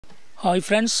Hi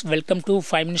friends, welcome to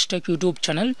 5 Minutes Tech YouTube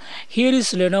channel. Here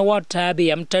is Lenovo Tab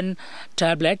M10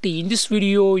 tablet. In this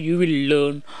video you will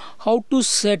learn how to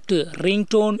set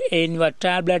ringtone in your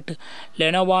tablet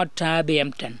Lenovo Tab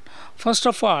M10. First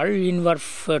of all, in your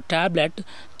tablet,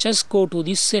 just go to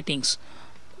the settings.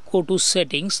 Go to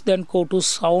settings, then go to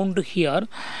sound here,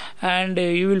 and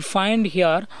you will find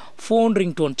here phone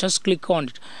ringtone. Just click on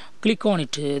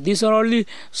it. These are only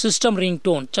system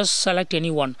ringtone. Just select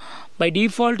any one. By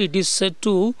default it is set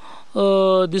to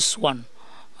this one,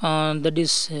 that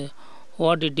is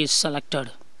what it is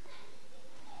selected,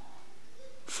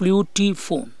 Fluty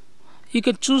phone. You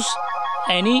can choose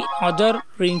any other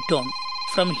ringtone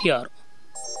from here.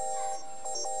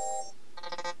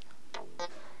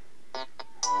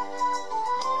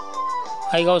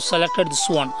 I have selected this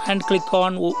one and click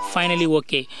on finally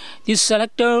OK. This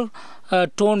selector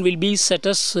tone will be set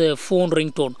as phone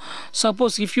ringtone.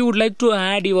 Suppose if you would like to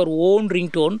add your own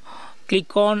ringtone,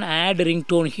 click on add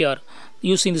ringtone here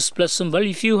using this plus symbol.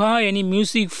 If you have any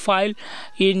music file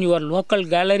in your local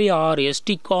gallery or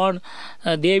SD card,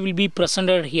 they will be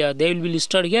presented here, they will be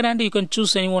listed here, and you can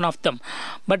choose any one of them.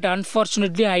 But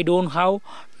unfortunately I don't have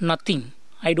nothing.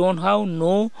 I don't have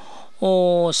no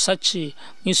such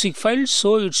music file,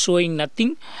 so it's showing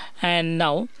nothing. And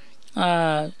now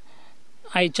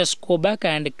I just go back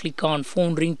and click on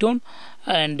phone ringtone,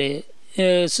 and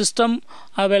system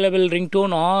available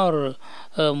ringtone or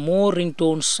more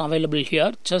ringtones available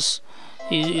here. Just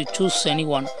you choose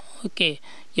anyone. Okay,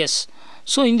 yes.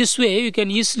 So in this way you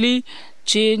can easily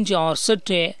change or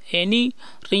set any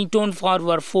ringtone for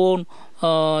your phone,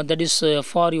 that is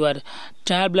for your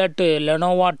tablet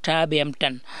Lenovo Tab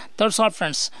M10. That's all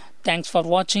friends. Thanks for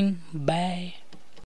watching. Bye.